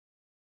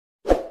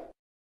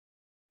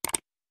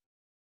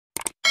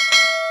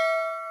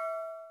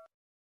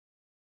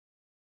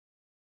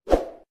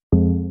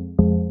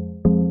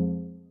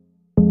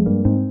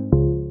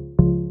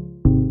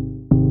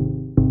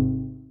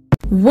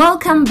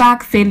Welcome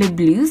back, fellow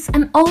Blues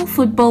and all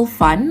football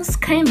fans.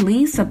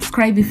 Kindly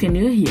subscribe if you're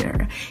new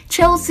here.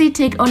 Chelsea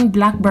take on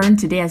Blackburn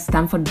today at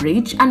Stamford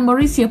Bridge, and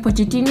Mauricio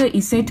Pochettino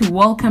is set to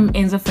welcome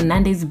Enzo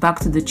Fernandez back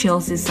to the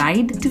Chelsea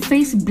side to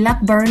face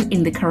Blackburn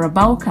in the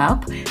Carabao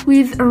Cup,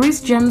 with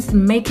Reece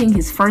making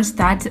his first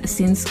start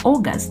since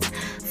August.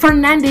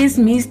 Fernandez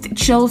missed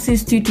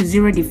Chelsea's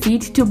 2-0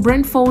 defeat to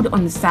Brentford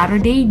on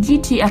Saturday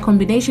due to a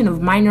combination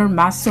of minor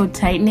muscle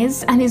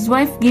tightness and his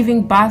wife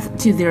giving birth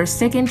to their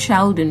second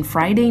child on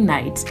Friday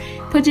night.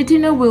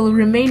 Pochettino will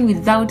remain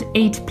without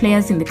 8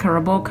 players in the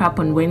Carabao Cup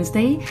on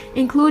Wednesday,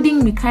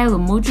 including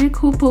Reece,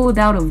 who pulled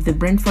out of the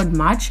Brentford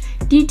match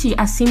due to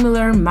a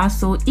similar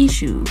muscle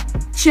issue.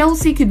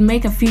 Chelsea could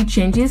make a few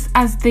changes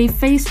as they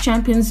face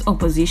champions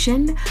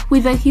opposition,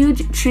 with a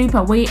huge trip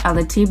away at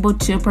the table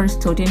toppers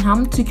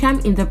Tottenham to come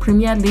in the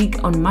Premier League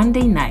on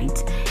Monday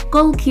night.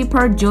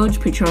 Goalkeeper George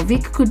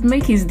Petrovic could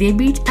make his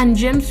debut, and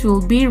James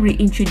will be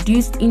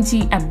reintroduced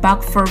into a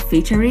back four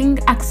featuring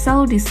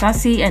Axel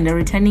Disasi and a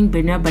returning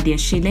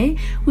Badiashile,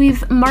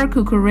 with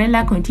Marco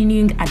Corella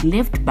continuing at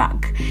left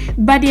back.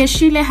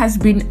 Badiashile has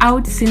been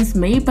out since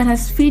May but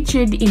has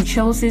featured in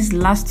Chelsea's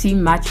last 2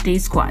 matchday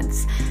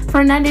squads.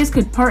 Fernandez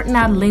could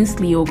partner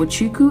Linsley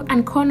Ogochukwu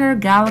and Conor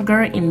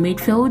Gallagher in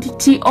midfield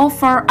to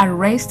offer a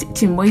rest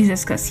to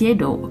Moises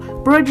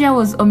Caicedo. Broja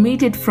was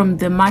omitted from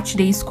the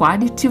matchday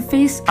squad to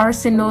face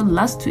Arsenal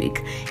last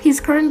week. He's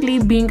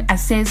currently being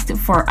assessed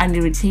for an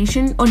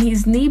irritation on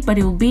his knee, but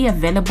he will be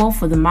available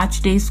for the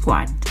matchday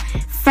squad.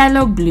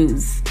 Fellow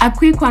Blues, a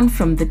quick one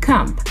from the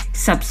camp.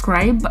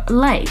 Subscribe,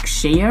 like,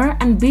 share,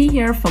 and be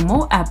here for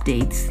more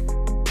updates.